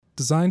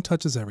Design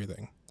touches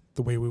everything,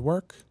 the way we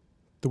work,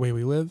 the way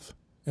we live,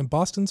 and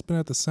Boston's been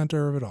at the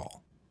center of it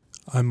all.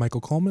 I'm Michael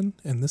Coleman,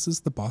 and this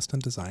is the Boston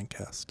Design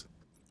Cast.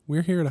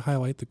 We're here to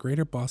highlight the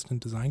greater Boston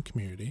design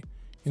community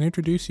and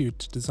introduce you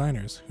to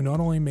designers who not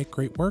only make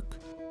great work,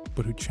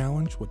 but who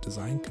challenge what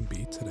design can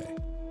be today.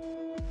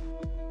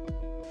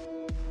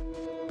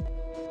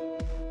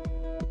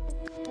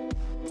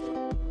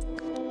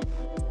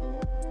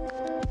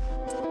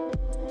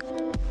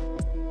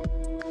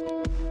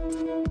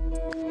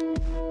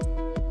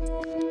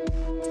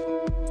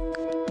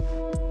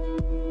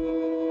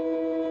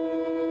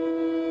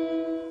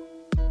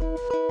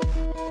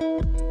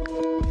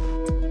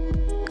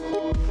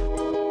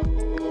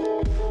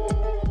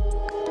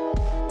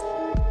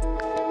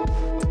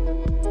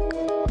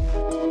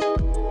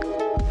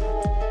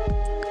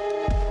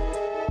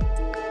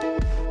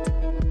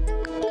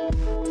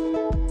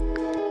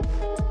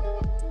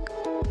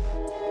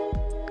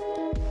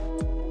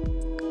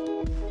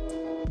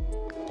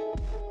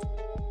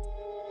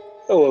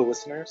 Hello,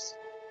 listeners.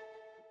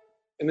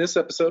 In this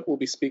episode, we'll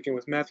be speaking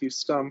with Matthew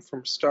Stumm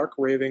from Stark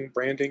Raving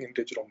Branding and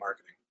Digital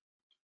Marketing.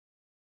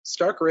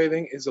 Stark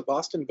Raving is a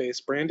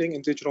Boston-based branding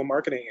and digital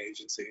marketing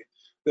agency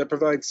that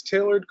provides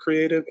tailored,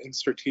 creative, and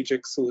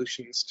strategic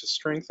solutions to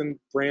strengthen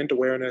brand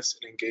awareness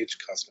and engage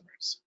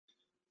customers.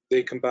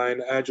 They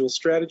combine agile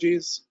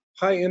strategies,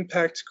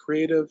 high-impact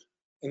creative,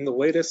 and the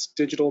latest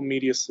digital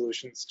media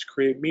solutions to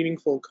create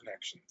meaningful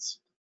connections.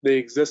 They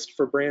exist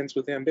for brands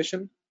with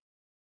ambition,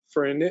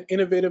 for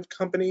innovative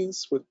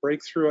companies with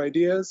breakthrough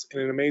ideas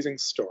and an amazing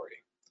story.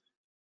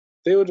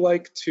 They would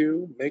like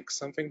to make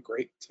something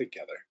great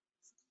together.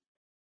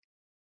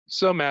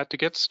 So Matt, to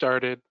get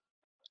started,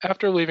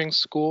 after leaving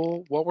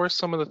school, what were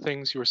some of the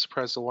things you were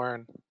surprised to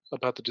learn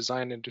about the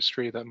design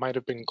industry that might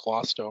have been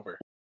glossed over?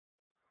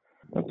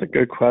 That's a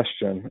good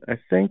question. I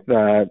think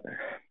that,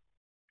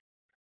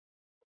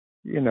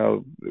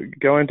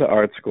 going to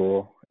art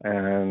school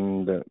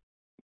and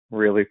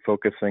really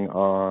focusing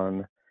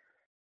on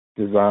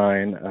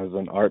design as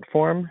an art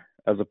form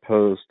as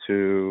opposed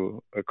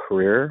to a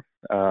career.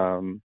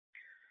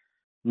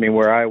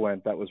 Where I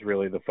went, that was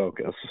really the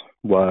focus,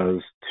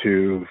 was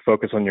to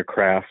focus on your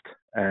craft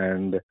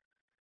and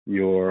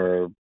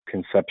your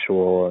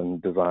conceptual and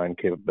design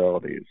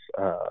capabilities.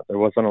 There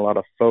wasn't a lot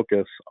of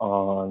focus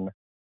on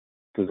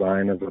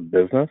design as a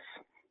business,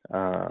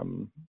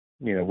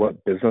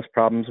 what business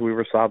problems we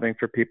were solving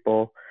for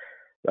people,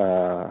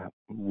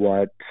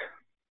 what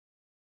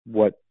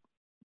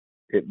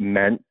it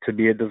meant to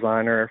be a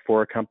designer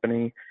for a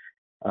company.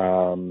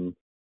 How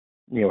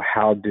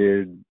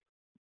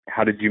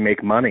did you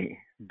make money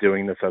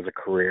doing this as a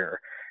career?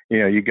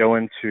 You go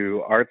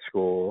into art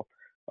school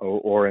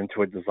or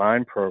into a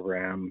design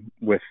program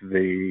with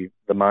the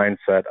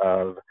mindset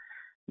of,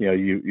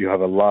 you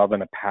have a love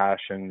and a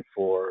passion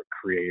for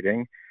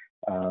creating.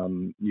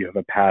 You have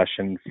a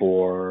passion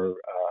for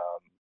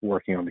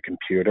working on the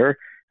computer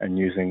and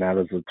using that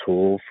as a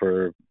tool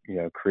for,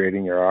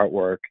 creating your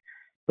artwork.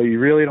 But you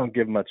really don't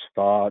give much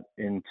thought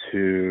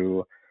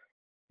into,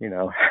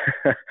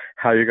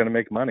 how you're going to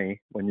make money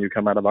when you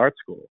come out of art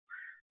school.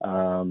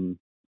 And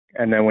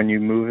then when you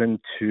move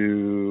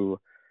into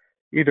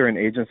either an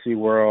agency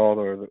world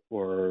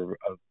or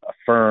a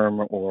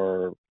firm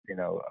or,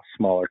 a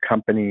smaller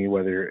company,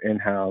 whether you're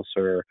in-house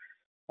or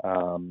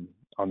on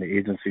the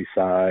agency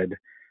side,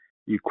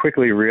 you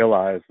quickly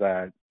realize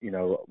that,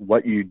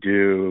 what you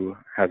do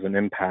has an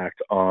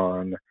impact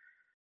on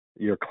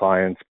your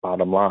client's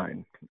bottom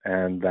line,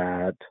 and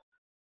that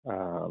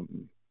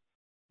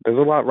there's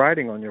a lot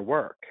riding on your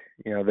work.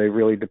 They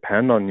really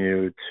depend on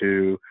you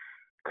to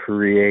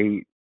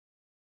create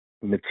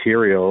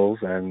materials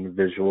and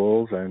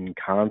visuals and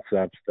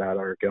concepts that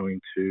are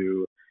going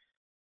to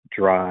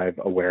drive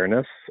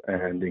awareness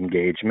and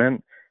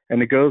engagement.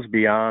 And it goes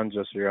beyond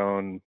just your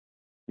own,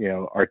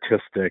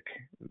 artistic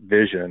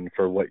vision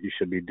for what you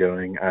should be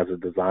doing as a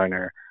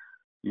designer.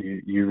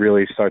 You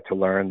really start to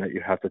learn that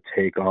you have to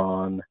take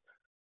on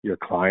your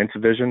client's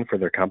vision for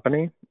their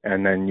company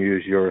and then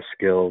use your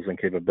skills and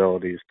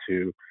capabilities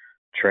to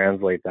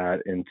translate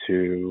that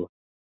into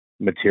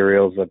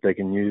materials that they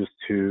can use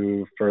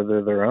to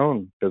further their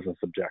own business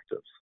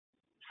objectives.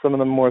 Some of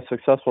the more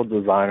successful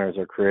designers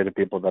or creative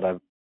people that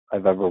I've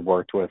ever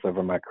worked with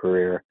over my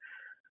career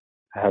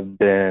have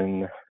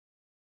been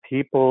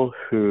people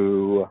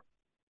who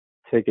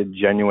take a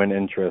genuine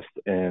interest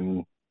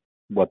in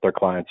what their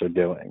clients are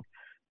doing.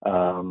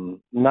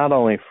 Not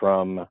only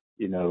from,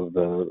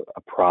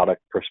 a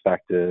product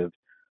perspective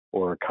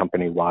or a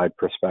company-wide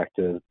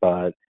perspective,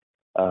 but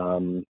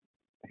who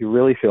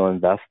really feel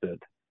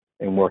invested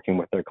in working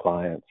with their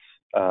clients.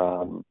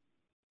 And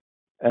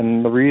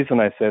the reason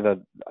I say that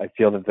I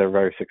feel that they're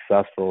very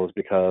successful is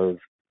because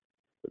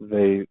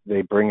they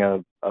bring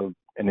an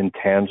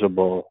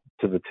intangible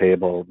to the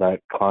table that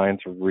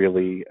clients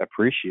really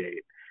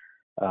appreciate.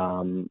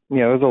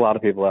 There's a lot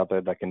of people out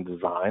there that can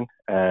design,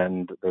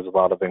 and there's a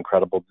lot of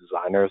incredible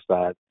designers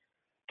that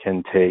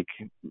can take,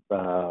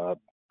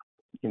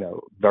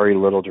 very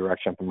little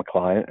direction from a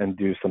client and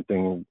do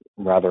something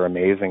rather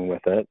amazing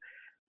with it.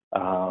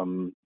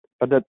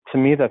 But that, to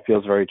me, that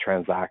feels very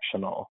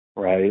transactional,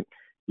 right?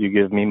 You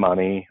give me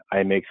money,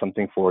 I make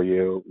something for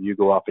you, you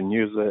go off and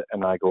use it,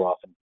 and I go off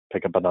and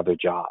pick up another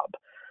job.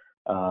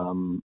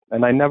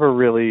 And I never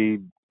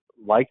really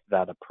liked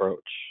that approach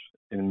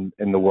in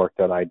the work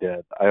that I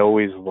did. I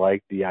always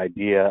liked the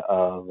idea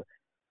of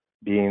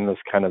being this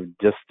kind of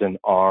distant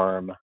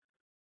arm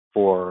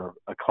for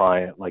a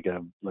client, like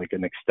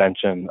an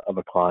extension of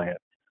a client,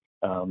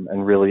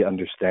 and really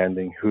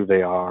understanding who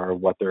they are,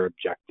 what their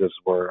objectives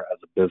were as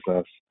a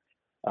business.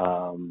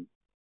 Um,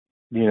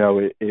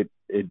 it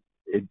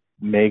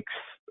makes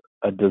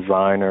a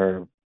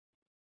designer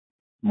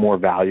more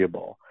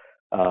valuable.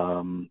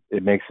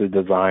 It makes a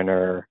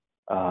designer,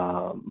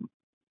 um,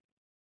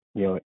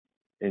 you know,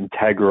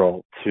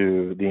 integral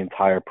to the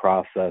entire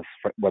process,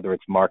 whether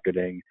it's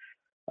marketing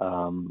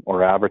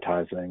or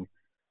advertising.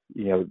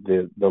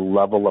 The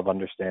level of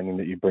understanding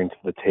that you bring to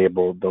the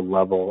table, the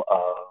level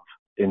of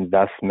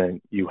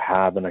investment you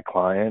have in a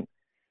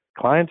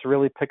clients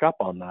really pick up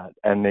on that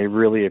and they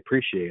really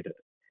appreciate it.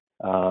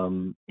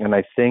 And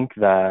I think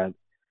that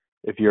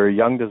if you're a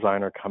young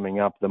designer coming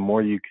up, the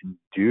more you can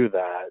do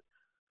that,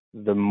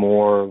 the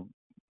more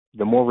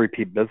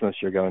repeat business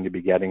you're going to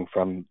be getting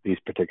from these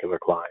particular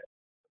clients.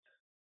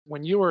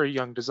 When you were a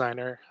young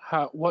designer,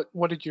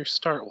 what did your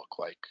start look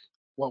like?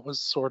 What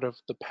was sort of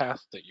the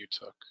path that you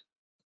took?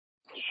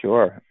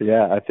 Sure.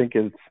 Yeah, I think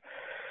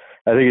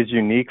it's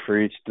unique for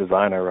each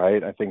designer,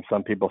 right? I think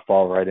some people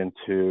fall right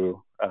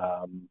into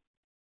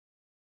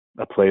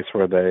a place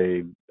where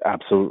they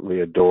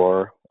absolutely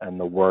adore and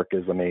the work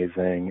is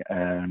amazing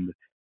and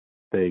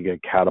they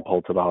get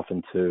catapulted off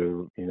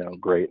into,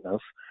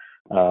 greatness.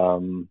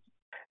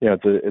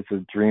 It's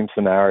a dream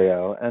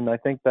scenario. And I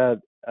think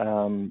that,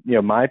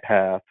 my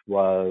path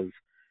was,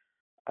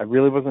 I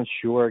really wasn't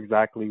sure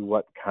exactly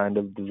what kind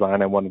of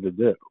design I wanted to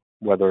do,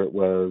 whether it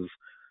was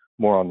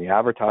more on the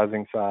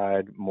advertising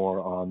side,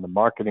 more on the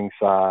marketing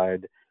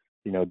side.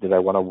 Did I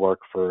want to work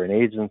for an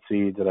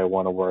agency? Did I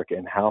want to work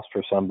in-house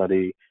for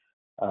somebody?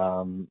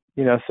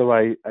 So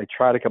I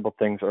tried a couple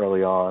things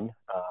early on,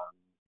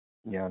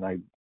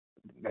 and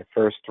my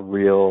first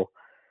real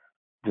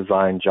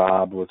design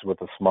job was with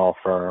a small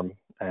firm,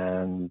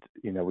 and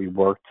we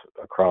worked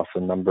across a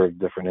number of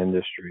different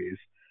industries,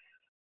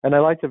 and I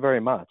liked it very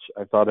much.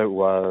 I thought it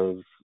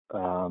was,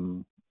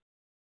 in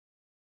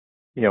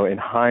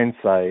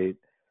hindsight,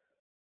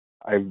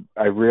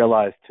 I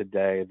realized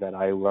today that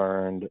I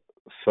learned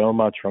so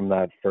much from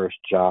that first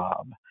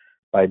job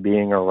by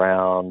being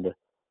around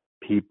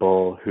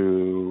people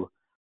who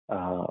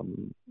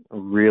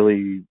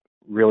really,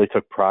 really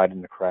took pride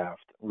in the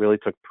craft, really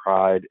took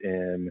pride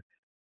in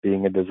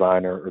being a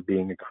designer or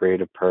being a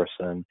creative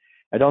person.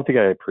 I don't think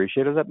I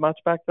appreciated that much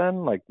back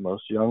then, like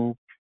most young,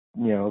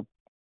 you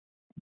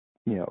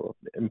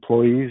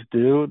employees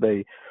do.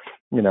 I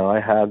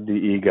had the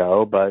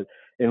ego, but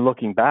in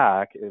looking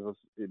back, it was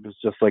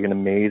just like an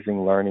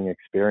amazing learning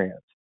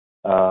experience.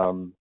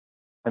 And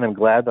I'm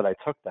glad that I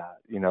took that.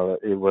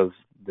 It was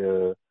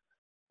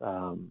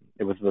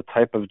the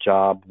type of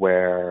job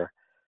where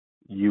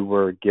you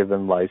were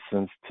given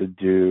license to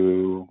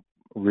do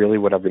really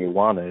whatever you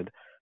wanted,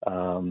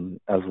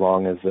 as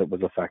long as it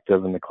was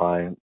effective and the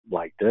client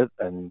liked it.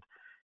 And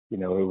it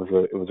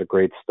was a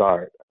great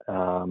start.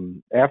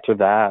 After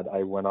that,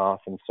 I went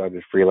off and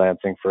started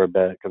freelancing for a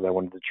bit because I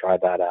wanted to try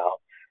that out.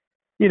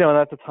 And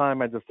at the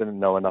time, I just didn't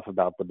know enough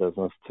about the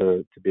business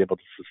to be able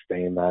to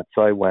sustain that.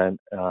 So I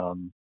went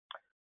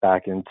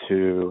back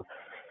into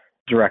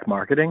direct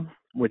marketing,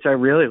 which I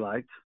really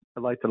liked.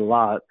 I liked it a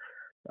lot,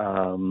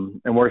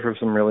 and worked for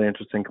some really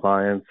interesting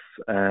clients.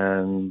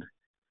 And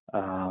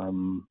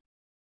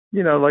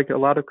like a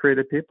lot of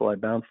creative people, I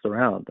bounced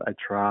around. I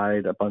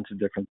tried a bunch of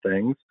different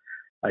things.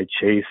 I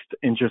chased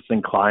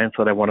interesting clients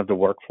that I wanted to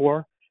work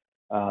for.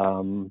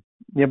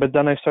 But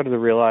then I started to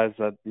realize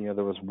that,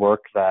 there was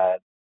work that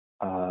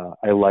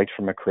I liked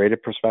from a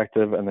creative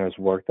perspective, and there's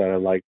work that I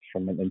liked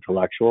from an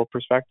intellectual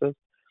perspective.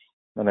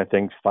 And I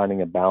think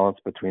finding a balance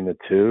between the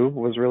two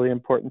was really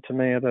important to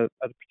me at a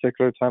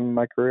particular time in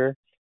my career.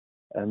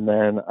 And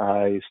then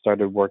I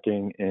started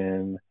working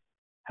in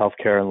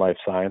healthcare and life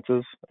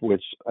sciences,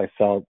 which I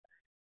felt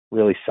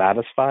really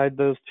satisfied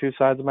those two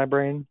sides of my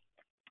brain.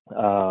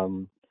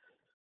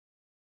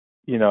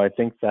 I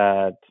think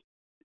that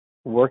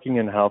working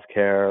in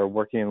healthcare,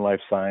 working in life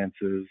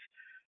sciences,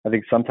 I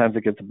think sometimes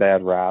it gets a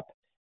bad rap.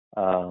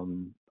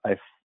 I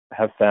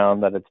have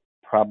found that it's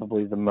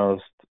probably the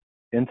most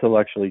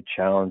intellectually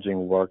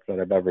challenging work that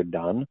I've ever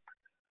done.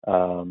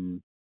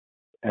 And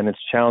it's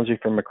challenging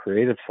from a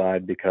creative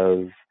side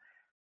because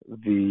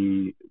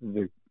the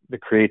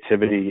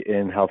creativity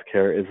in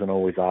healthcare isn't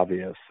always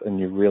obvious, and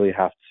you really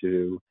have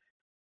to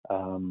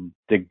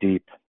dig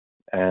deep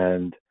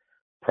and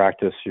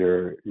practice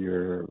your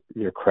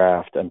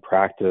craft and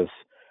practice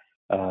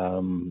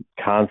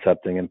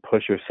concepting and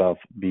push yourself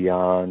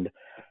beyond.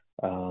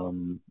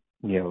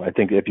 I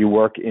think if you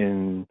work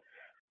in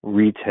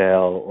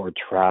retail or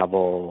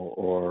travel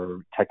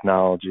or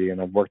technology,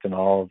 and I've worked in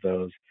all of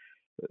those,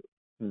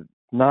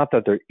 not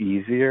that they're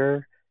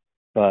easier,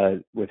 But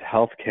with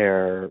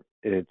healthcare,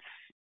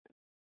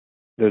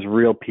 there's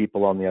real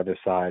people on the other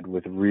side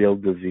with real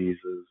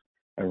diseases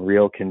and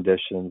real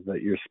conditions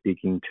that you're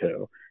speaking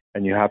to,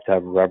 and you have to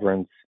have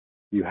reverence.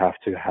 You have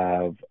to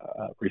have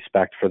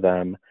respect for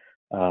them,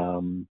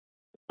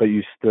 but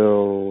you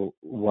still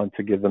want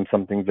to give them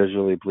something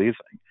visually pleasing.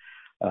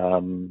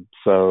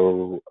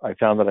 So I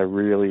found that I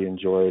really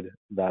enjoyed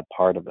that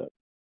part of it,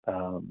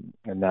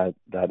 and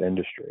that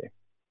industry.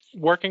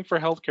 Working for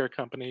healthcare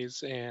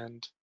companies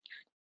and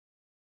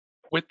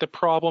with the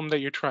problem that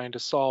you're trying to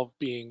solve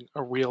being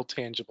a real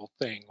tangible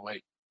thing,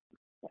 like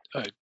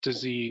a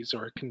disease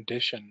or a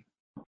condition,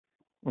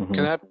 can Hmm.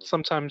 that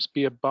sometimes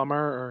be a bummer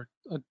or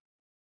a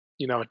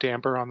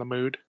damper on the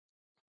mood?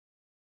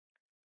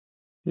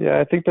 Yeah,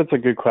 I think that's a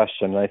good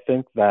question. I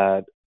think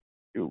that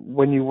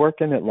when you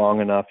work in it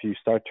long enough, you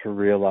start to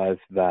realize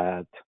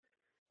that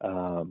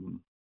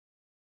um,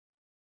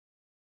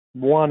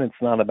 one,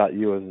 it's not about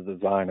you as a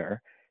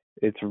designer.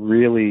 It's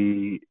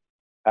really,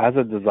 as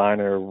a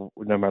designer,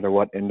 no matter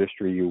what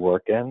industry you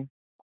work in,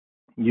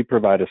 you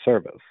provide a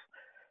service.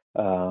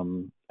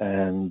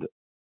 And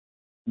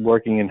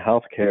working in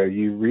healthcare,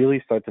 you really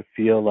start to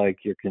feel like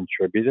you're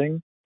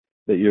contributing,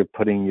 that you're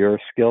putting your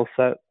skill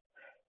set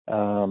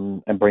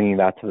and bringing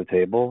that to the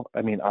table.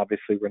 I mean,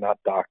 obviously, we're not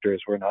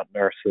doctors, we're not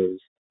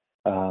nurses,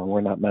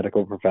 we're not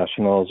medical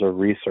professionals or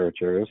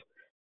researchers,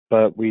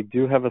 but we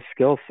do have a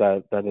skill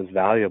set that is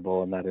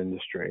valuable in that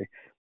industry.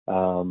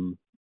 Um,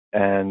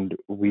 and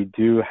we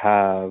do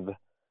have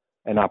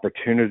an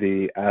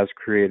opportunity as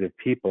creative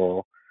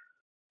people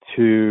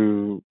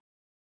to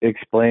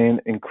explain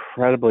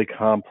incredibly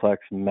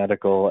complex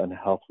medical and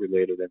health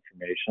related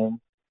information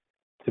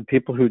to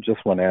people who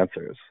just want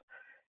answers.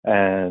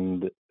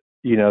 And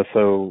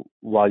so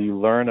while you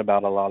learn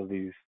about a lot of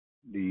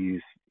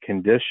these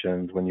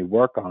conditions when you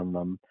work on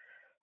them,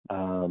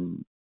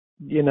 um,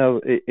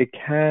 it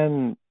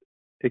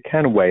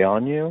can weigh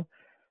on you,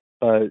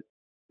 but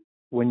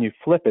when you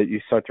flip it, you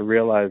start to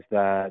realize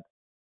that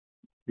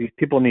these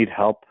people need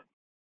help.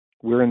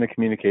 We're in the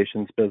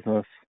communications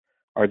business.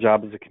 Our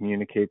job is to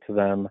communicate to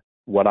them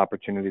what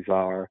opportunities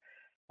are,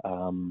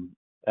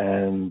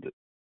 and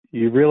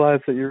you realize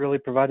that you're really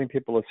providing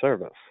people a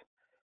service.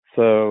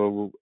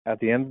 So at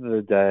the end of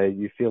the day,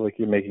 you feel like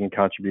you're making a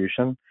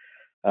contribution.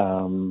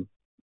 Um,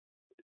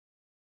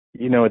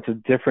 it's a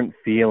different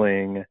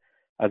feeling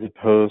as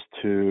opposed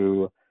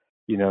to,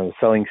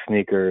 selling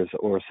sneakers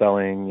or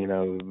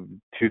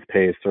selling,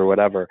 toothpaste or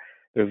whatever.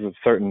 There's a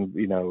certain,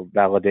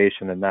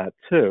 validation in that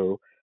too.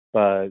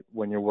 But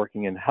when you're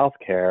working in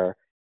healthcare,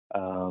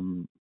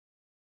 um,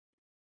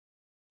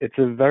 it's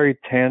a very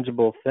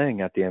tangible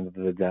thing at the end of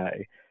the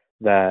day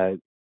that,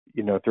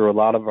 through a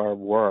lot of our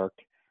work,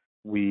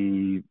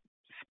 we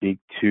speak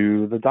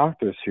to the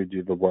doctors who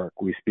do the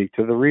work. We speak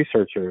to the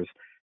researchers.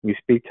 We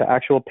speak to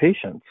actual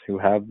patients who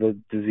have the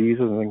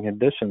diseases and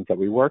conditions that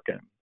we work in.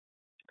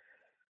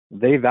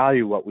 They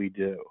value what we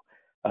do.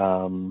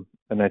 And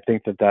I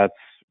think that that's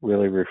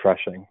really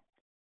refreshing.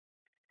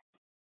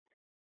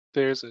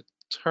 There's a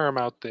term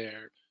out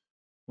there,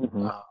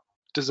 Hmm. uh,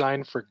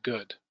 design for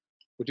good.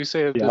 Would you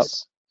say that Yeah.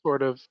 this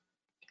sort of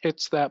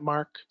hits that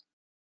mark?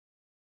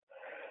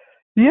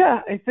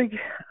 Yeah, I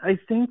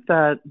think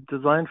that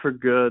design for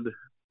good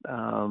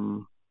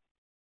um,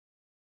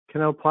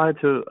 can apply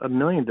to a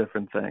million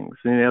different things.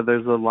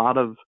 There's a lot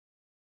of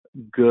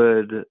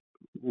good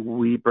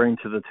we bring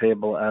to the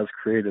table as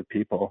creative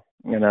people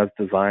and as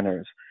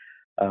designers.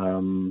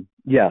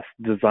 Yes,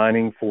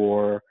 designing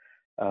for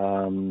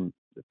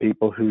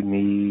people who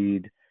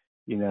need,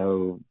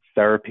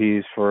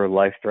 therapies for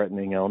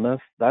life-threatening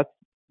illness, that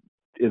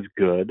is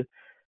good.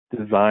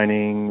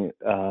 Designing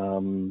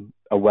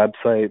a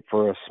website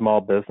for a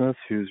small business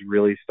who's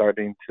really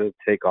starting to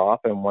take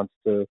off and wants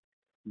to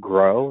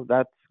grow,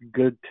 that's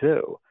good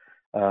too.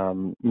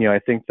 I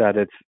think that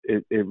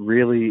it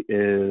really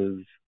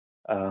is.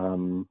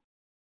 Um,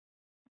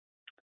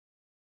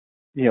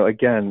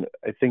 again,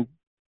 I think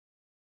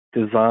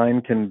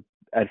design can,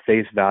 at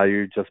face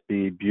value, just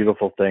be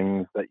beautiful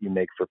things that you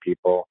make for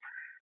people.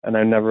 And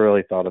I never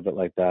really thought of it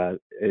like that.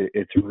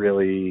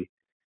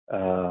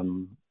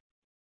 Um,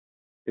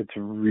 it's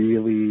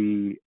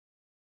really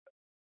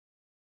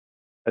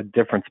a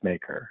difference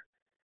maker.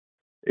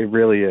 It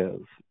really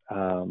is.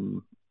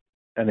 Um,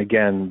 and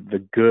again, the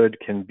good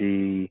can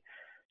be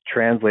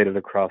translated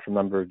across a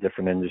number of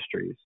different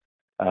industries.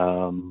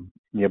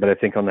 But I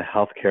think on the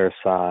healthcare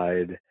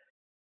side,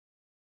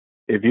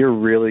 if you're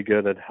really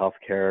good at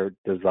healthcare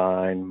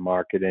design,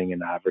 marketing,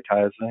 and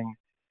advertising,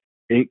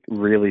 it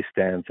really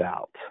stands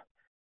out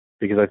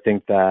because I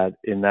think that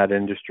in that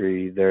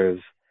industry,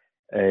 there's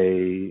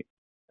a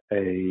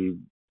a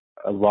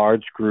a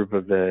large group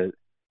of it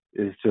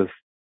is just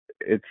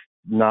it's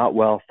not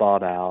well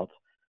thought out.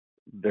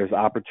 There's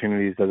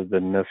opportunities that have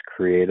been missed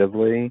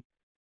creatively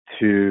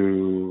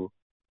to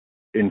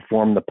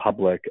inform the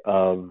public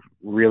of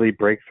really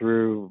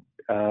breakthrough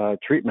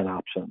treatment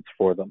options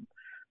for them.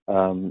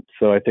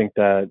 So I think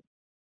that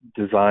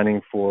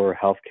designing for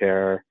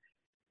healthcare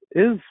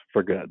is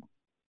for good.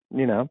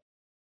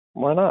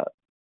 Why not?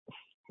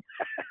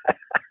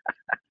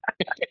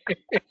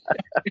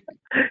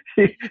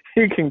 you,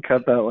 you can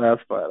cut that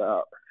last part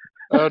out.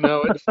 Oh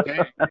no, it's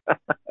staying.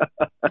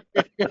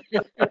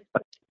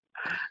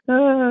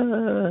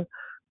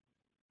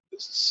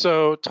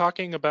 So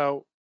talking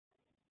about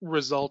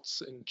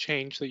results and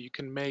change that you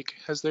can make,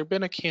 has there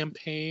been a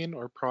campaign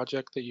or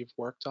project that you've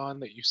worked on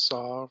that you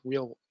saw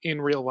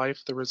in real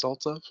life the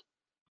results of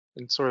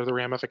and sort of the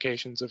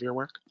ramifications of your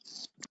work?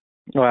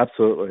 No,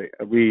 absolutely.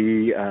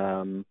 We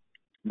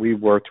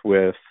worked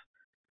with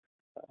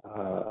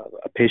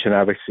a patient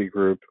advocacy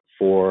group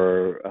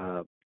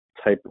for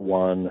type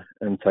 1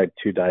 and type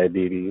 2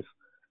 diabetes.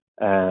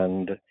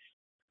 And,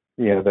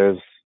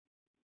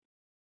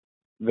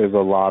 there's a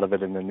lot of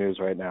it in the news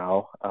right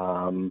now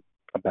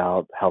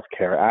about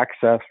healthcare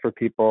access for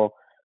people.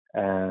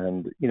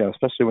 And,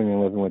 especially when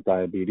you're living with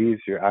diabetes,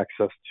 your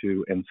access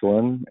to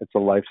insulin, it's a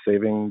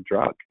life-saving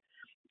drug.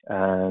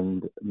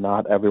 And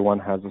not everyone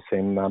has the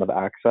same amount of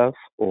access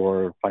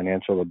or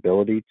financial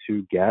ability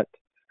to get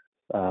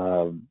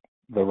the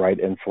right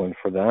insulin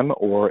for them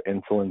or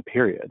insulin,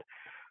 period.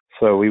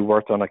 So we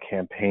worked on a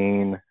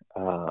campaign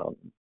that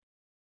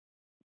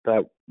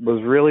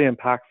was really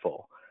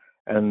impactful.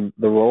 And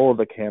the role of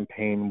the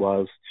campaign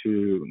was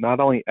to not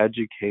only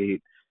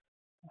educate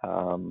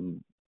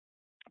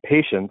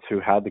patients who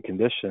had the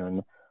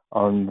condition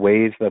on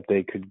ways that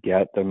they could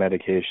get their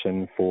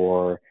medication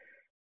for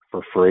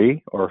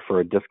free or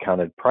for a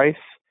discounted price,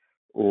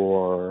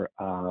 or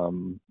a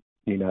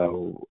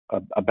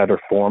better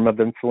form of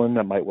insulin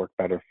that might work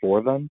better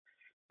for them.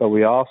 But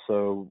we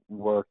also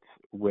worked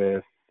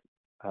with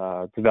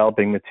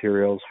developing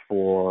materials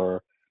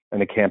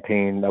and a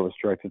campaign that was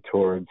directed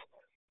towards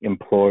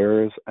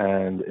employers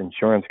and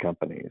insurance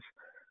companies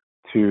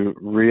to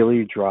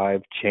really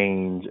drive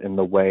change in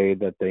the way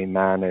that they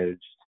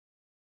managed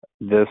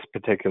this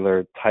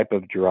particular type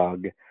of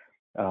drug,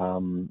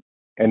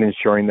 and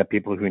ensuring that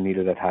people who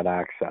needed it had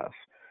access.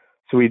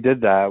 So we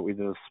did that. We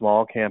did a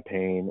small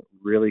campaign,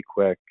 really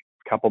quick,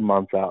 couple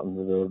months out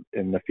in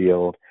the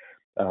field.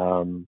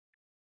 Thousands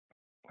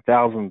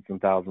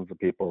and thousands of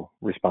people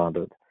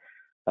responded,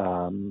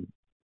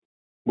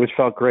 which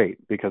felt great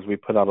because we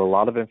put out a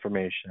lot of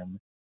information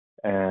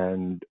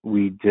and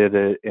we did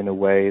it in a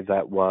way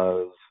that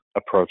was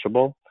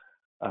approachable,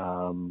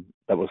 that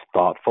was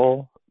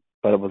thoughtful,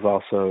 but it was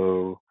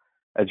also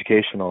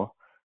educational.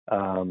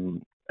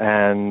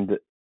 And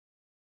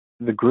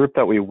the group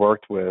that we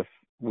worked with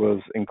was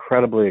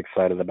incredibly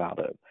excited about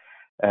it.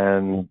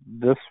 And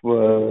this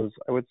was,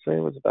 I would say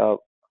it was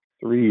about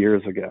 3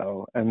 years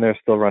ago, and they're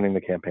still running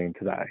the campaign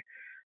today.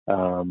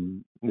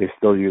 They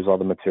still use all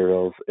the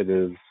materials. It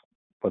is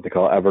what they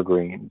call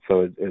evergreen,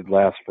 so it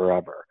lasts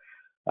forever.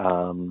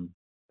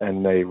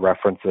 And they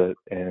reference it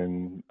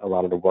in a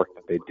lot of the work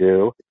that they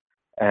do.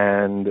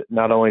 And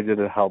not only did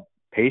it help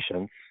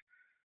patients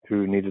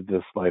who needed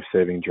this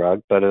life-saving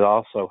drug, but it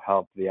also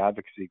helped the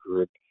advocacy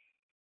group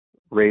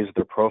raise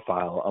their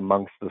profile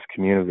amongst this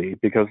community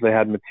because they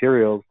had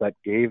materials that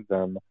gave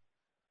them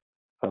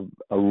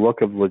a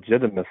look of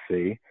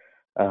legitimacy.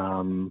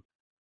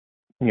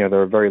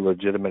 They're a very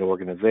legitimate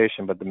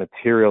organization, but the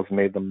materials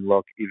made them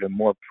look even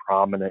more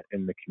prominent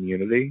in the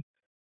community,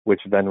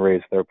 which then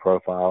raised their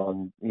profile.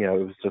 And,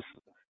 it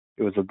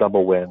was a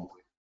double win.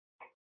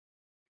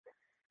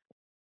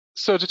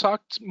 So to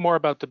talk more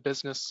about the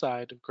business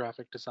side of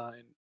graphic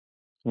design,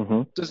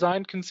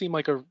 design can seem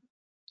like a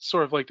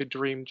sort of like the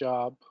dream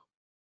job,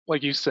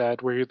 like you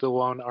said, where you're the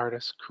lone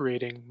artist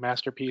creating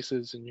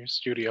masterpieces in your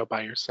studio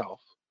by yourself.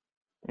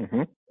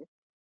 Mm-hmm.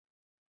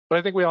 But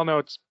I think we all know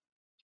it's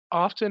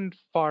often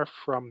far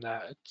from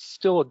that. It's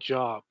still a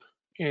job.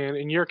 And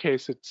in your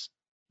case, it's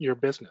your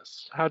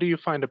business. How do you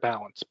find a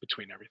balance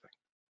between everything?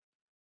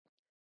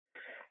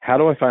 How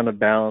do I find a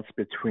balance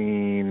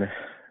between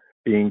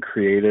being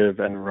creative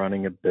and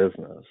running a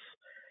business?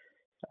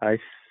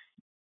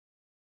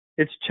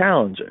 It's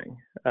challenging.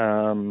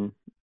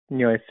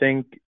 I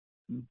think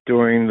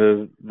during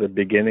the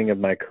beginning of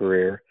my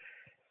career,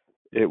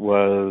 it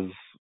was,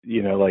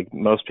 like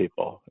most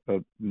people,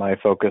 my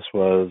focus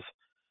was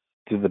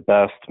do the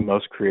best,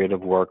 most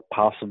creative work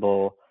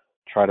possible,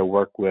 try to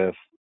work with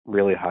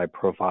really high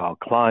profile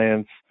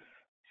clients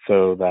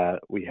so that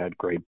we had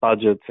great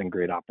budgets and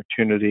great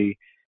opportunity.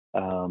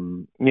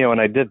 And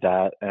I did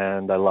that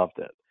and I loved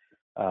it.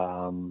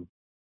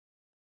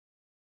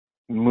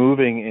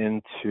 Moving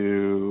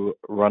into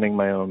running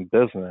my own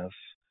business,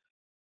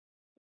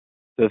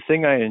 the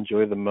thing I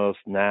enjoy the most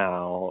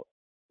now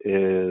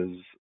is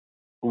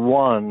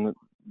one,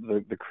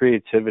 the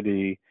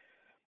creativity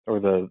or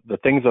the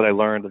things that I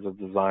learned as a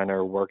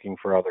designer working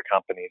for other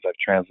companies. I've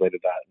translated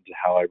that into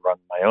how I run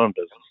my own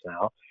business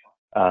now.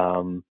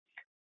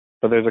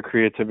 But there's a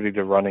creativity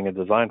to running a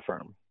design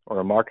firm or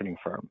a marketing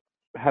firm.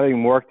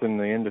 Having worked in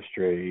the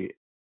industry,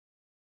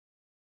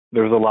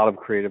 there was a lot of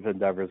creative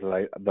endeavors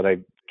that I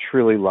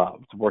truly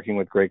loved, working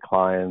with great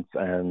clients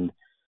and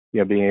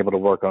being able to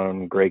work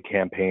on great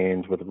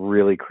campaigns with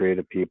really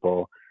creative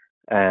people.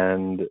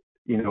 And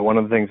one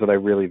of the things that I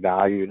really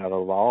valued out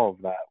of all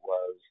of that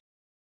was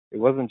it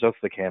wasn't just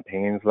the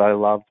campaigns that I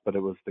loved, but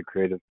it was the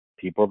creative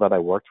people that I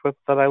worked with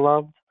that I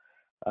loved.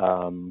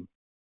 Um,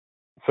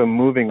 so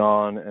moving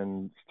on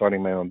and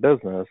starting my own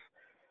business,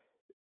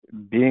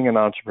 being an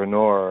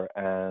entrepreneur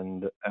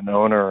and an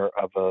owner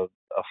of a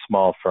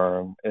small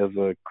firm is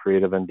a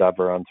creative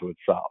endeavor unto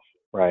itself,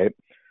 right?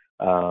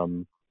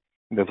 Um,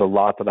 there's a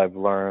lot that I've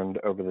learned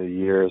over the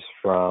years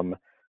from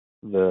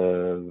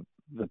the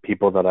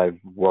people that I've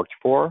worked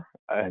for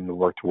and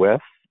worked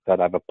with that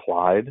I've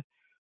applied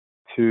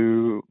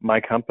to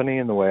my company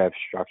and the way I've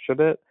structured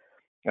it.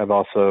 I've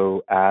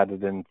also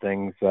added in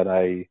things that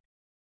I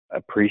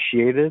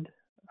appreciated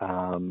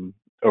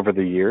over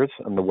the years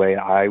and the way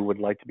I would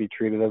like to be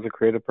treated as a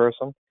creative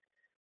person.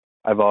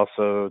 I've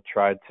also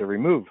tried to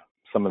remove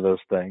some of those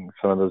things,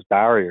 some of those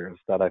barriers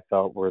that I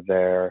felt were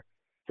there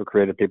for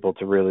creative people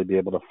to really be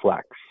able to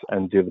flex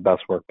and do the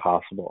best work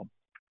possible.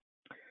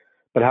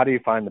 But how do you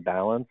find the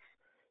balance?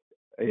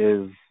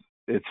 Is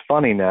it's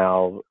funny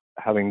now,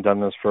 having done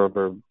this for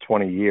over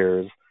 20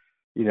 years,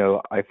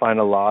 I find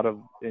a lot of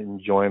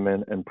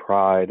enjoyment and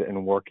pride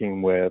in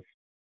working with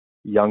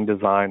young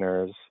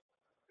designers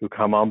who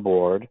come on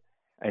board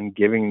and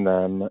giving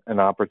them an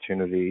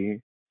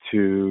opportunity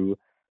to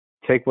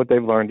take what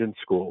they've learned in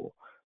school,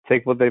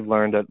 take what they've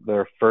learned at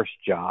their first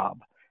job,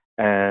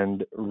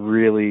 and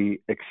really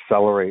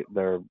accelerate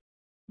their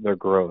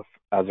growth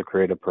as a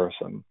creative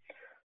person.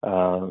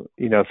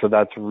 So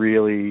that's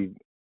really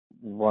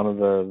one of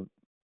the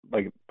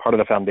part of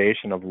the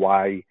foundation of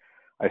why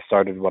I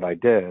started what I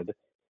did,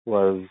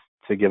 was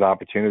to give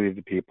opportunity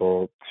to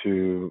people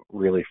to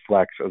really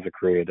flex as a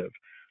creative,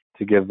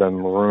 to give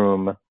them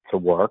room to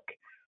work,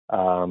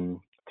 to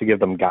give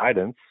them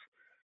guidance.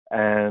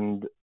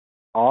 And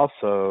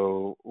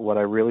also what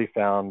I really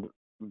found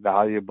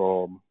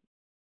valuable,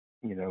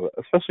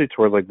 especially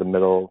toward the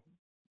middle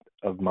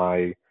of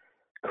my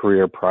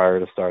career prior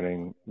to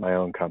starting my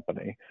own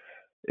company,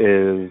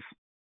 is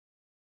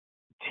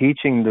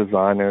teaching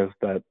designers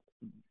that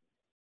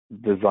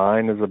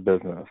design is a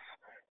business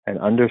and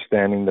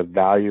understanding the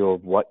value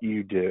of what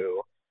you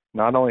do,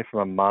 not only from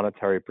a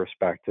monetary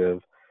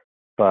perspective,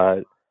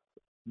 but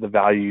the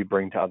value you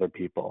bring to other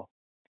people,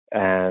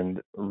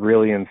 and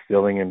really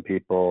instilling in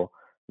people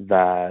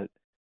that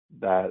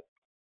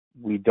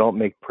we don't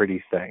make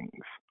pretty things.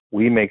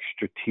 We make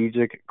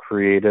strategic,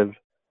 creative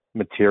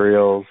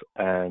materials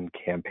and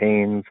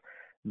campaigns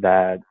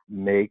that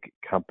make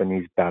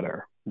companies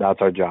better. That's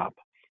our job,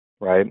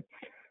 right?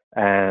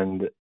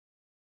 And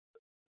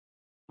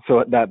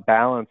so that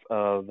balance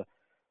of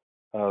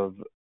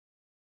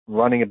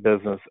running a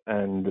business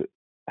and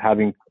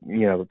having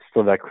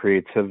still that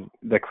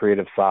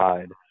creative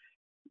side,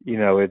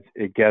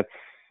 it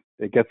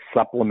gets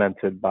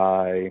supplemented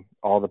by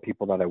all the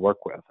people that I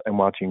work with and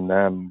watching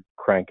them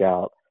crank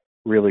out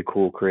really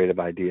cool creative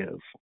ideas.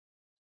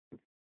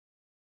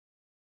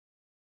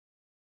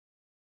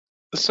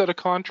 So to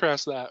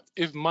contrast that,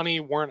 if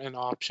money weren't an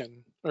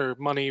option or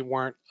money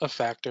weren't a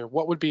factor,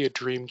 what would be a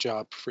dream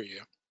job for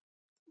you?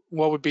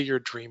 What would be your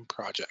dream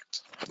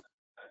project?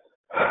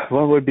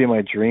 What would be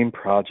my dream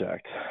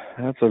project?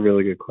 That's a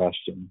really good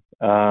question.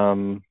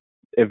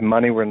 If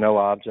money were no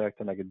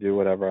object and I could do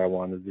whatever I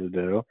wanted to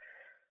do,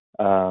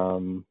 I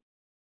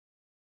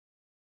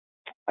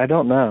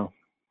don't know.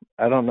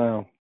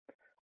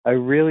 I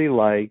really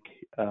like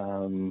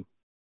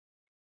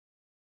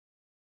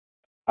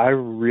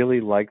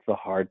the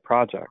hard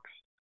projects.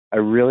 I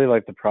really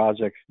like the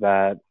projects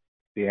that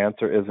the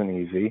answer isn't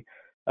easy,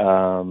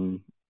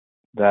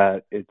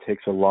 that it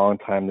takes a long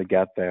time to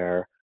get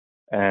there,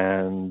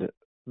 and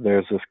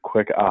there's this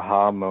quick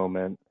aha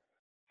moment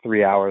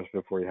 3 hours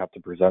before you have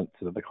to present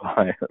to the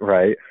client,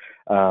 right?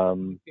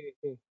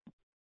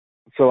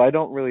 So I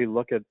don't really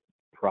look at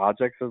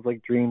projects as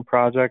dream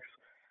projects.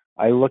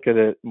 I look at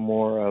it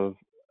more of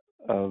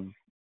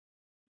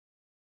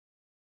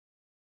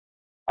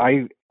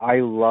I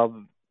love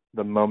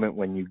the moment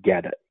when you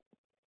get it,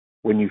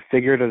 when you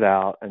figured it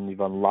out and you've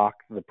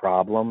unlocked the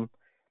problem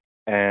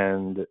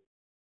and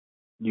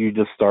you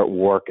just start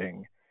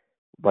working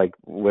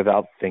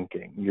without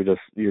thinking. You're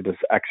just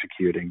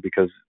executing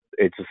because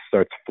it just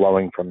starts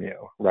flowing from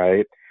you,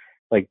 right?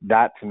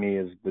 That to me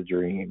is the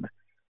dream,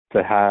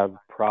 to have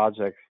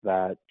projects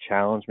that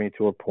challenge me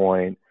to a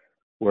point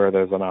where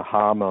there's an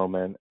aha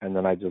moment and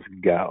then I just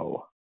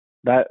go.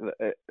 That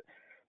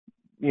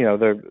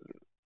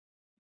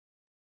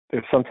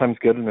they're sometimes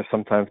good and they're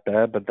sometimes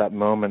bad, but that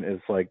moment is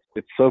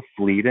it's so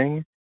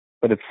fleeting,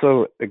 but it's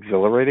so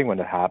exhilarating when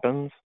it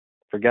happens.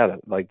 Forget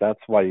it. That's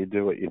why you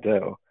do what you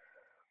do.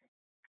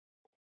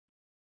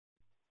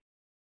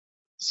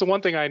 So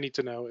one thing I need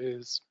to know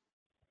is,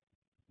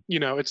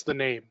 it's the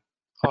name,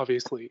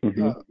 obviously.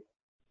 Mm-hmm.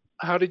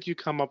 How did you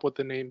come up with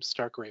the name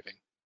Stark Raving?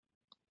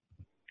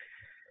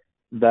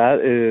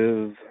 That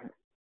is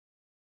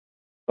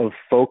of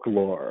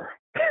folklore.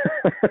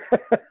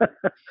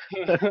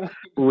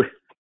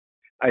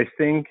 I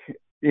think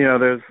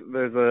there's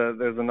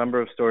a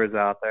number of stories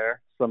out there.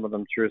 Some of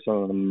them true, some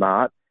of them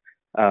not.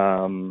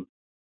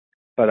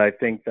 But I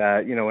think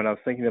that when I was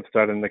thinking of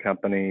starting the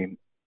company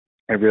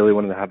I really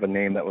wanted to have a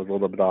name that was a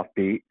little bit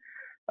offbeat.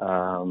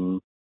 That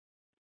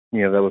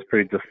was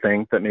pretty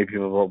distinct, that made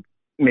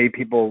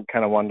people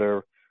kind of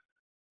wonder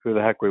who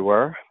the heck we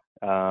were,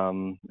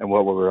 and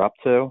what we were up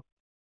to.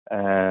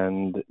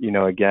 And,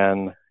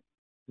 again,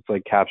 it's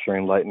like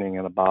capturing lightning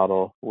in a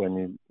bottle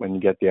when you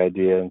get the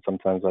idea, and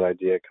sometimes that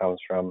idea comes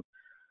from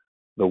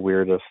the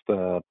weirdest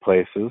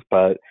places.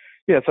 But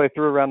yeah, so I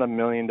threw around a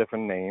million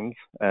different names,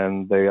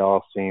 and they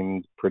all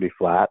seemed pretty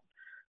flat,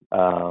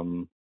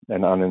 and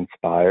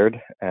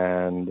uninspired.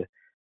 And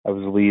I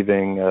was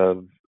leaving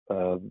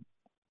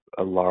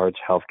a large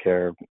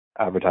healthcare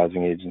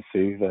advertising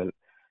agency that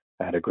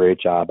I had a great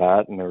job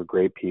at, and they were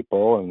great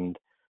people, and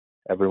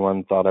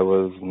everyone thought I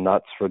was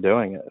nuts for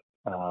doing it.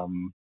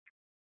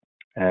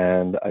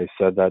 And I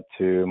said that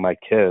to my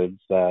kids,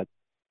 that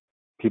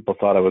people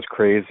thought I was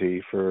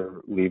crazy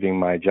for leaving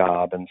my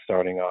job and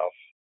starting off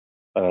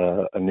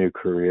a new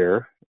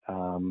career,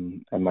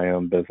 and my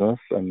own business.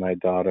 And my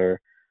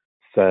daughter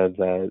said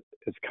that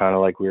it's kind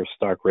of like we were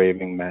stark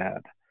raving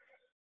mad.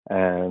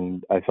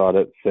 And I thought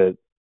it fit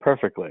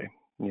perfectly.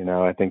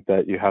 I think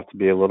that you have to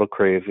be a little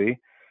crazy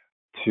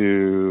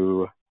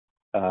to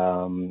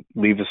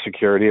leave the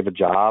security of a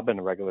job and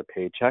a regular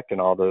paycheck and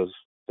all those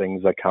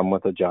things that come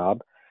with a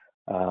job,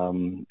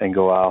 and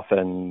go off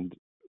and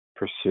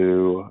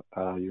pursue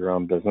your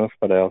own business.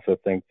 But I also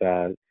think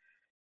that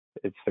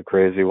it's the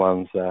crazy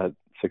ones that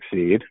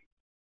succeed,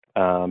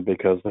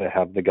 because they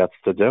have the guts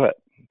to do it.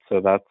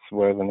 So that's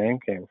where the name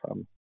came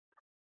from.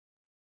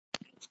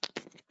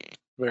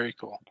 Very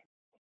cool.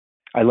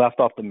 I left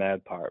off the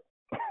mad part.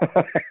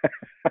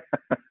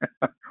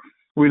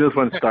 We just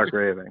went stark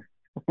raving.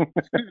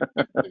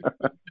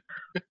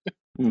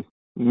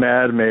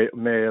 Mad may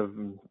have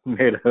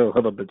made it a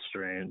little bit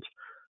strange.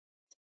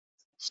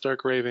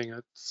 Stark Raving,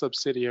 a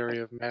subsidiary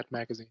of Mad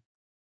Magazine.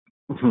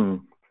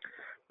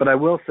 But I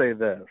will say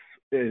this.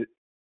 I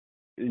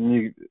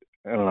don't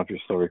know if you're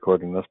still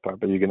recording this part,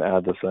 but you can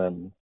add this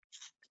in.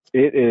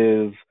 It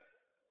is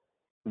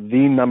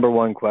the number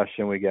one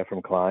question we get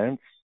from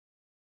clients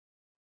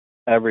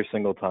every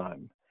single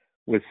time,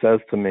 which says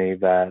to me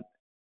that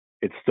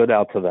it stood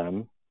out to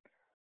them.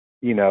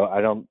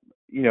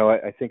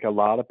 I think a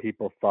lot of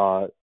people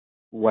thought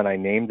when I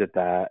named it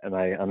that, and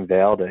I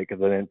unveiled it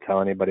because I didn't tell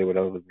anybody what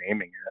I was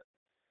naming it,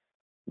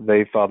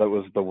 they thought it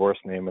was the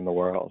worst name in the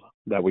world,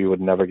 that we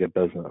would never get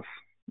business.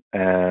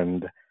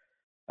 And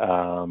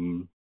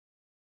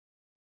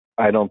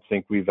I don't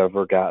think we've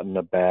ever gotten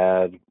a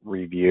bad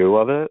review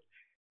of it.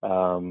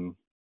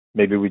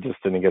 Maybe we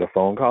just didn't get a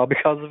phone call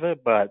because of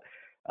it, but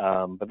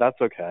that's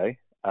okay.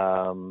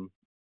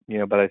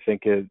 But I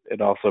think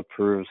it also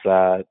proves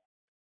that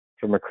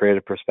from a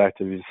creative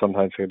perspective, you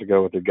sometimes have to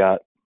go with your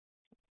gut.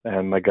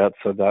 And my gut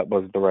said that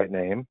was the right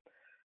name.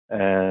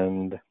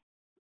 And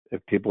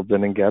if people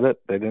didn't get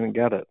it, they didn't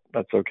get it.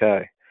 That's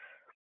okay.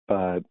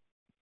 But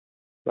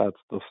that's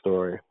the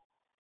story.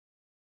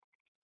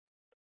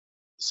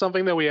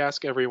 Something that we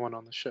ask everyone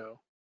on the show.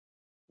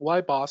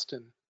 Why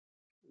Boston?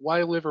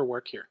 Why live or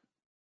work here?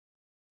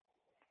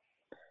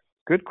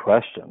 Good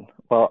question.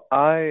 Well,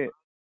 I'm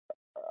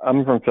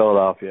from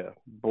Philadelphia,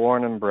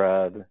 born and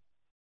bred.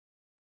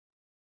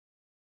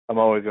 I'm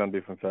always going to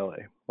be from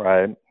Philly,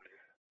 right?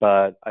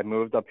 But I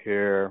moved up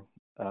here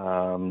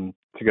to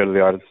go to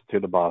the Art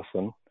Institute of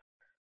Boston,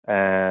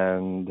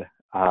 and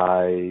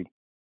I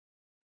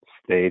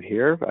stayed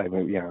here. I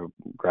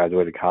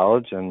graduated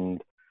college,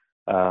 and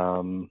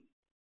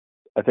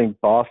I think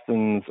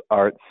Boston's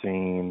art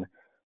scene,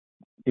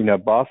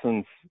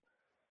 Boston's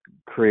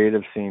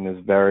creative scene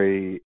is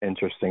very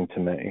interesting to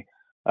me.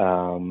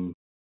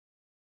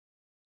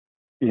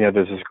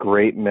 There's this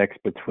great mix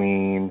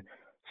between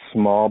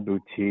small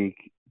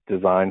boutique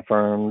design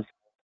firms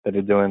that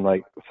are doing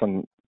like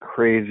some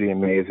crazy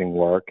amazing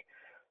work,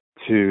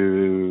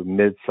 to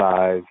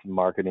mid-sized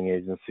marketing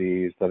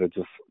agencies that are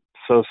just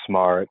so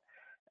smart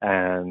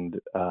and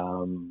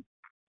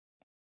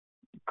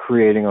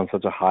creating on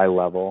such a high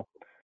level,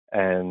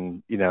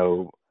 and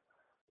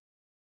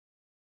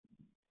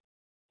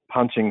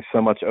punching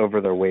so much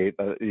over their weight.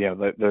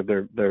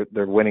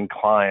 They're winning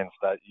clients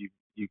that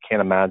you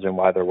can't imagine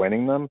why they're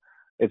winning them.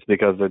 It's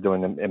because they're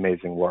doing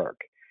amazing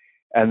work.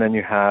 And then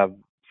you have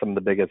some of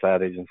the biggest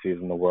ad agencies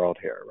in the world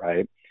here,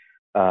 right?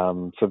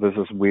 So there's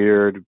this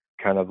weird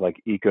kind of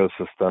like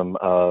ecosystem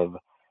of,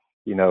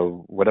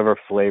 whatever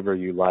flavor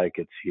you like,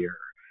 it's here.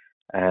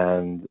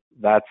 And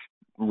that's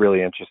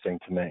really interesting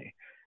to me.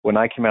 When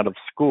I came out of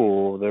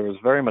school, there was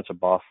very much a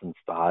Boston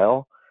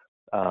style.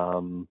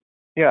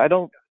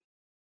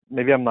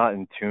 Maybe I'm not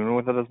in tune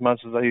with it as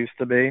much as I used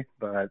to be,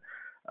 but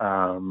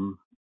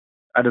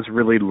I just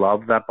really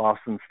love that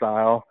Boston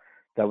style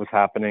that was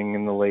happening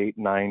in the late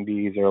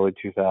 90s, early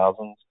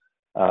 2000s,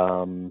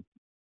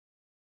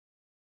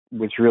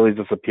 which really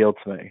just appealed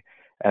to me.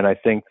 And I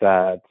think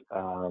that,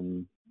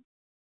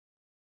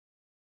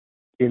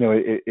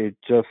 it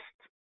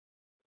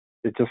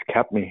just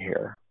kept me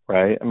here,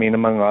 right? I mean,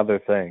 among other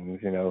things,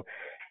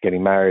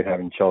 getting married,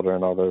 having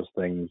children, all those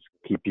things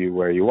keep you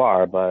where you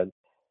are. But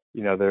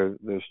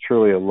there's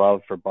truly a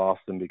love for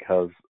Boston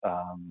because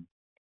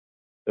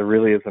there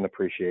really is an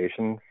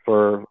appreciation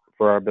for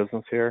our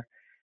business here.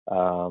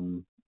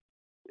 Um,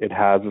 it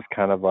has this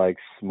kind of like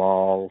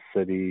small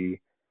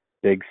city,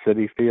 big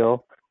city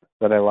feel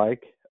that I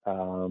like.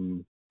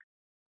 And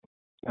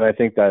I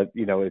think that,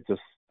 it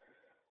just,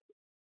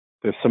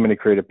 there's so many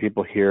creative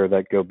people here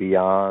that go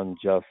beyond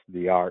just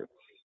the arts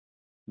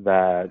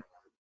that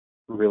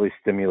really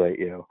stimulate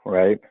you,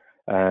 right?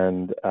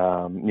 And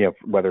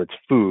whether it's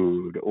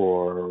food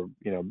or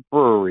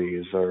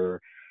breweries or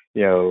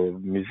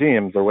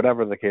museums or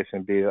whatever the case may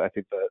be, I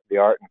think the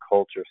art and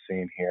culture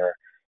scene here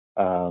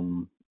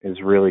is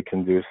really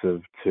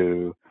conducive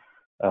to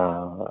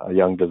a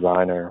young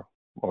designer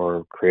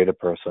or creative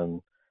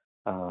person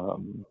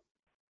um,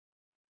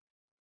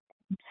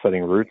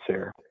 setting roots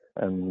here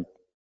and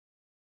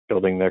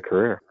building their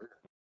career.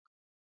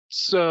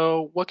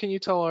 So, what can you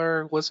tell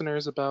our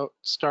listeners about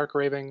Stark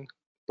Raving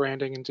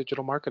Branding and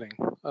Digital Marketing?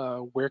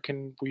 Where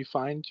can we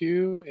find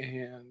you,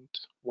 and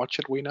what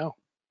should we know?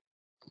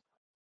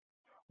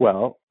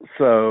 Well,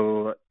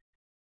 so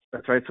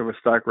that's right. So we're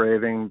Stark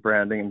Raving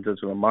Branding and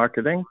Digital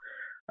Marketing.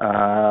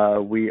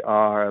 We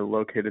are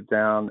located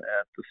down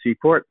at the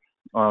Seaport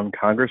on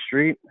Congress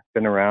Street.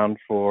 Been around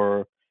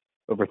for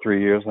over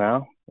 3 years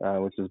now,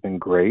 which has been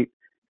great.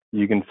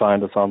 You can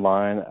find us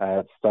online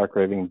at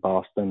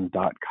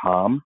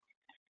starkravingboston.com.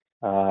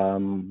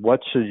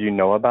 What should you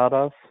know about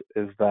us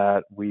is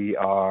that we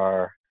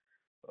are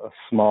a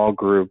small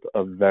group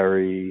of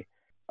very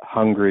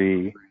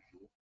hungry,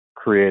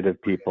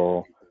 creative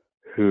people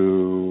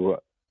who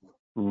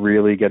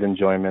really get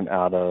enjoyment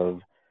out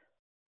of,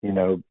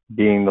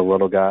 being the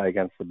little guy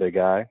against the big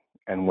guy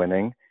and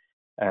winning.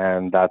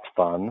 And that's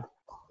fun.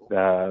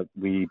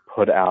 We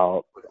put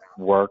out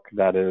work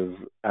that is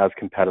as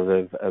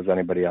competitive as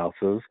anybody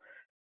else's.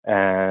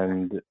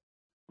 And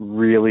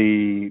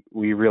we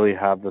really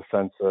have the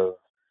sense of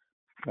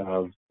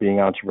being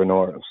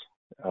entrepreneurs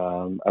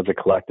as a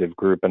collective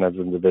group and as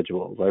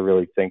individuals. I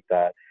really think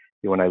that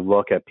when I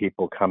look at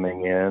people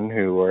coming in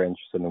who are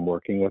interested in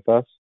working with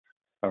us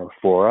or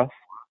for us,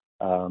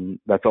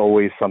 that's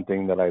always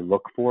something that I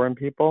look for in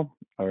people.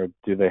 Or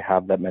do they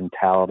have that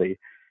mentality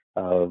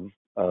of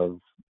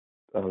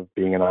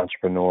being an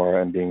entrepreneur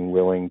and being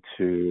willing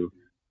to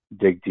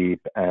dig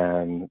deep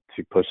and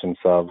to push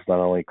themselves not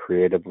only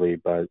creatively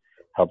but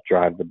help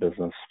drive the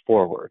business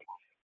forward.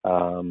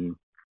 I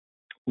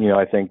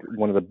think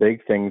one of the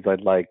big things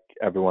I'd like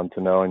everyone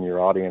to know and your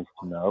audience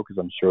to know, because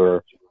I'm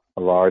sure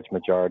a large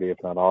majority, if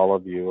not all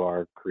of you,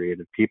 are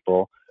creative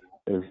people,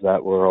 is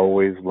that we're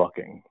always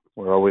looking.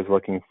 We're always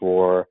looking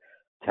for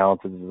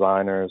talented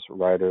designers,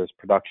 writers,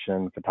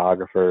 production,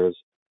 photographers,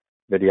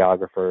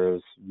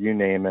 videographers, you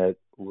name it.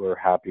 We're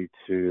happy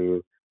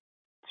to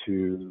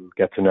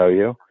get to know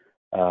you,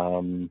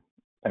 and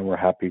we're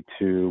happy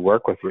to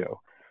work with you.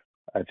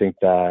 I think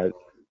that,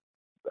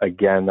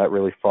 again, that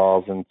really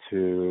falls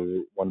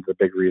into one of the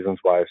big reasons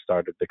why I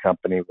started the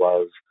company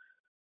was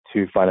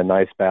to find a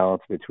nice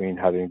balance between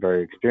having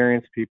very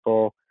experienced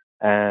people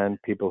and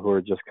people who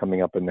are just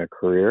coming up in their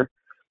career,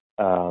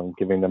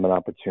 giving them an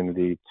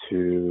opportunity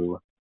to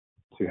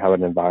have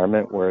an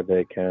environment where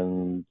they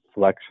can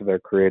flex their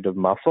creative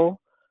muscle,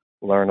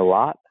 learn a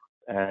lot,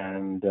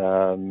 and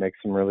make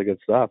some really good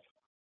stuff.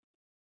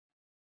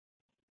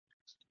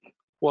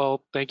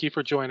 Well, thank you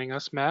for joining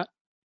us, Matt.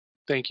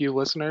 Thank you,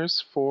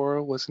 listeners,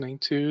 for listening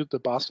to the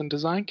Boston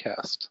Design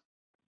Cast.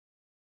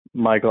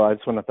 Michael, I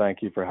just want to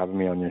thank you for having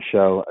me on your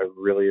show. I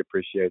really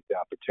appreciate the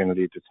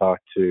opportunity to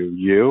talk to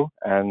you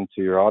and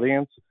to your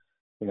audience.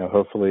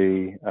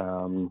 Hopefully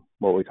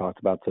what we talked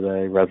about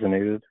today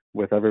resonated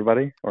with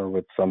everybody or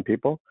with some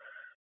people,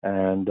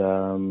 and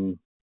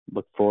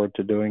look forward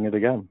to doing it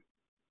again.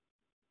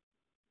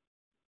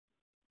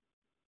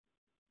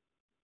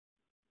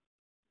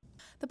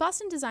 The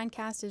Boston Design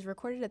Cast is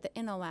recorded at the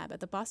InnoLab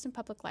at the Boston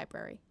Public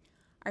Library.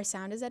 Our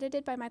sound is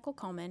edited by Michael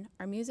Coleman.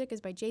 Our music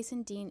is by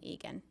Jason Dean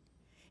Egan.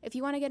 If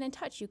you want to get in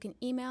touch, you can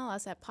email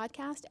us at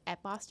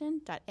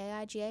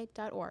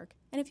podcast@boston.aiga.org.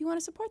 And if you want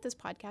to support this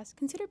podcast,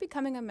 consider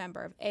becoming a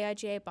member of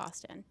AIGA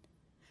Boston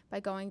by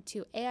going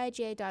to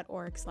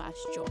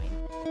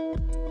aiga.org/join.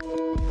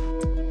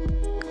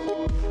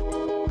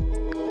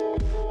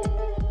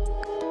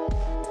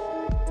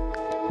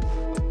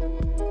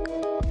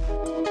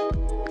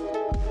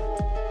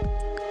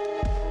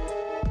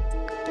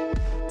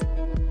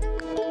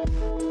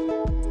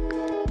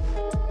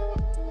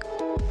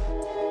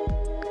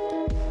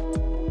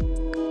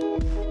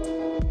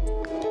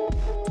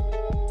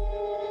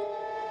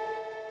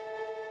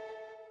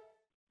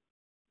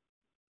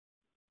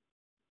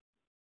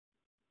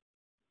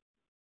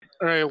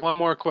 All right, one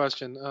more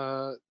question.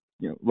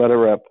 Let it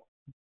rip.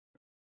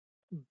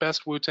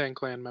 Best Wu-Tang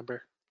Clan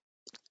member?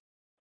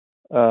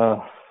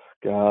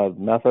 God,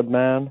 Method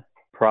Man,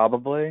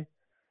 probably.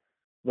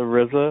 The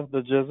RZA,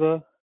 the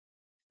Jizza,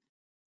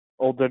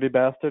 Old Dirty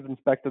Bastard,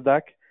 Inspector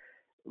Deck.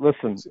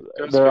 Listen,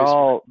 they're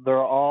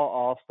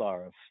all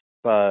stars,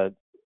 but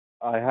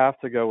I have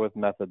to go with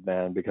Method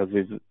Man because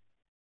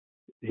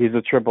he's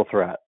a triple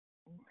threat.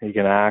 He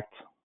can act,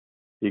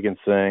 he can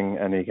sing,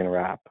 and he can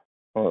rap.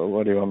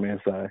 What do you want me to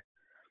say?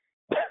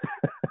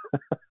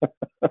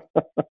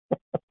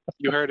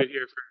 You heard it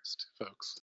here first, folks.